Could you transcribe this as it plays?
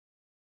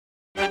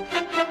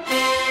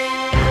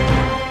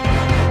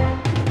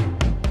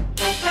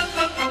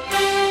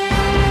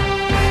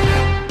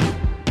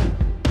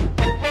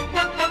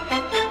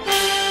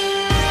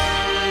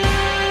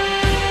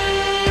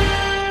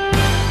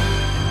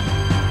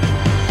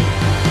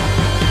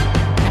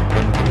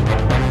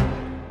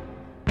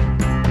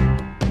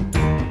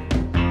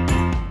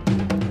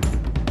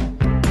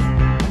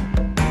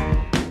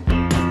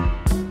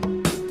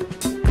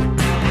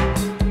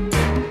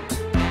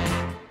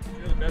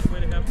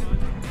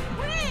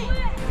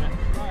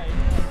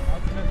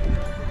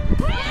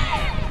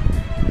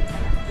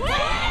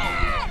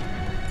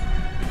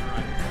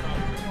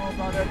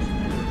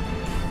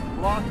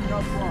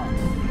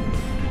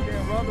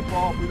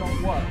ball if we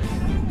don't what?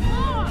 You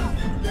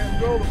can't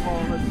throw the ball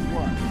unless you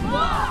what?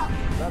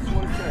 That's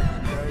what it takes,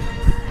 okay?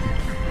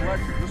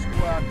 Collective, just go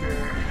out there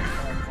and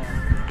have fun.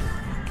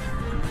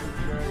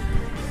 Okay?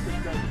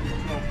 Get that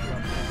trophy up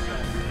there.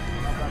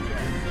 How about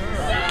that?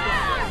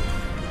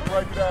 Sure.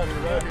 Right down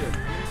here, right here.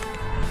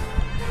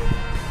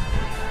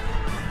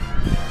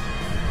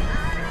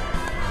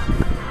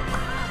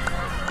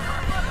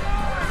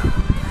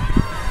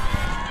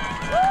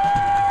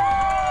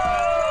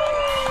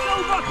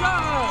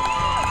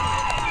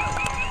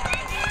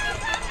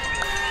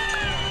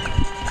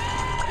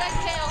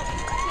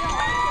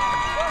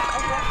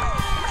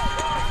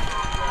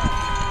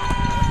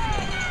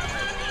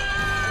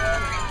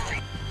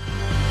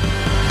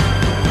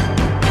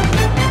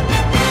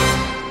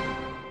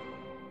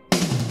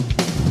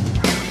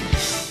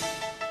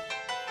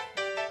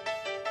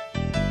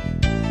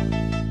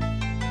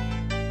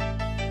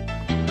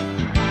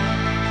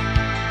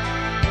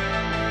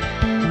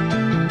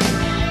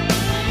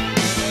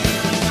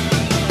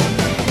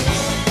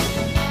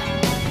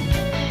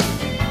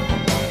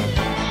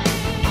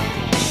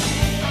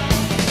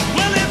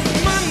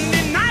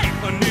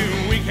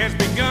 Has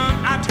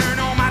begun. I turn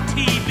on my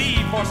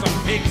TV for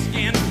some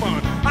pigskin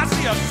fun. I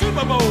see a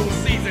Super Bowl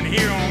season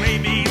here on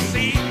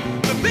ABC.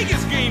 The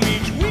biggest game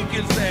each week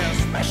is their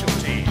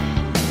specialty.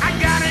 I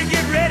gotta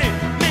get ready,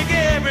 make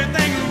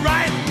everything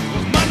right,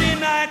 'cause Monday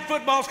Night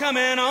Football's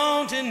coming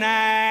on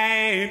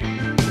tonight.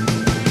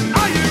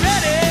 Are you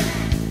ready?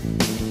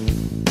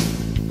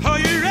 Are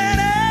you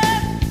ready?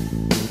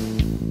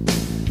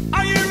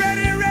 Are you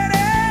ready,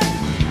 ready?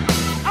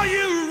 Are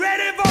you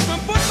ready for some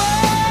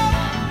football?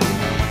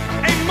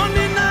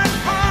 Monday night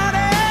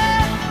party.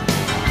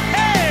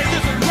 Hey,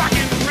 this is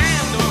rockin'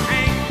 Randall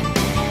Hank,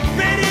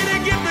 ready to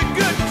get the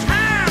good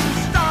times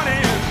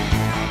started.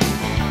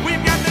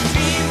 We've got the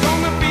teams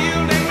on the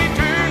field and we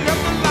turned up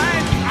the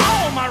lights.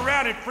 All my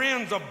rowdy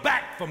friends are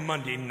back for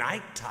Monday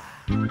night time.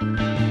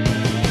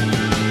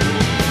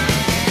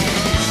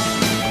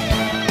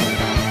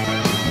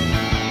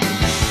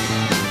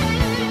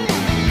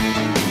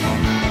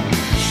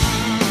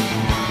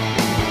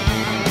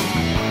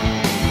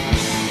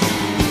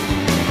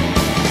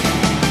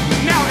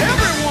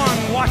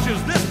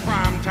 Watches this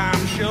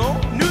primetime show.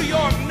 New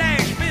York,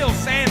 Nashville,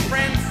 San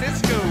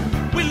Francisco.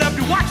 We love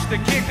to watch the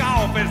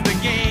kickoff as the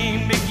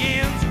game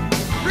begins.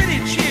 Pretty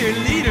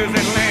cheerleaders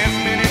and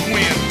last-minute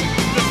wins.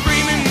 The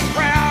screaming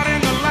crowd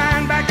and the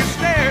linebacker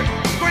stare.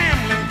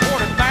 Scrambling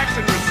quarterbacks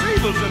and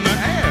receivers in the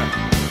air.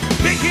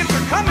 Big hits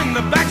are coming,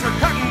 the backs are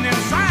cutting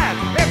inside.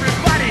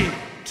 Everybody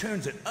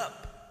turns it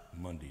up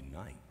Monday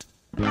night.